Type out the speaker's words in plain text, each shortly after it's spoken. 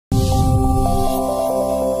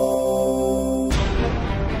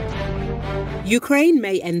Ukraine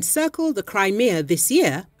may encircle the Crimea this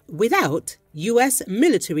year without US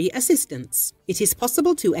military assistance. It is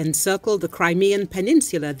possible to encircle the Crimean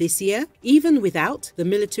peninsula this year even without the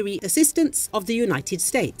military assistance of the United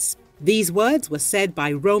States. These words were said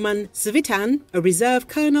by Roman Svitan, a reserve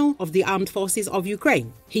colonel of the armed forces of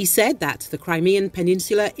Ukraine. He said that the Crimean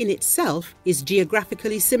peninsula in itself is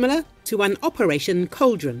geographically similar to an Operation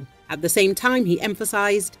Cauldron. At the same time, he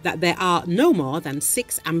emphasized that there are no more than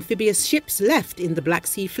 6 amphibious ships left in the Black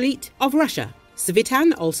Sea Fleet of Russia.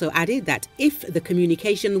 Svitan also added that if the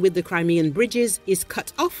communication with the Crimean bridges is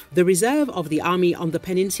cut off, the reserve of the army on the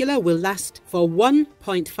peninsula will last for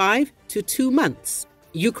 1.5 to 2 months.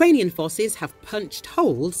 Ukrainian forces have punched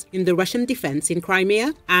holes in the Russian defense in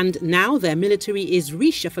Crimea, and now their military is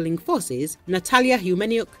reshuffling forces. Natalia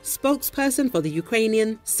Humeniuk, spokesperson for the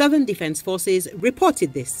Ukrainian Southern Defense Forces,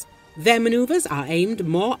 reported this. Their maneuvers are aimed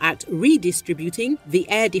more at redistributing the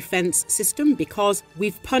air defense system because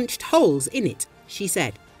we've punched holes in it, she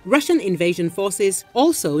said. Russian invasion forces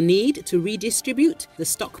also need to redistribute the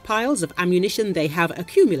stockpiles of ammunition they have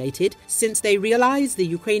accumulated since they realize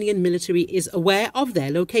the Ukrainian military is aware of their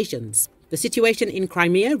locations. The situation in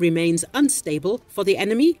Crimea remains unstable for the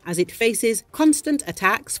enemy as it faces constant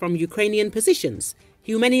attacks from Ukrainian positions,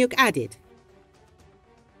 Humeniuk added.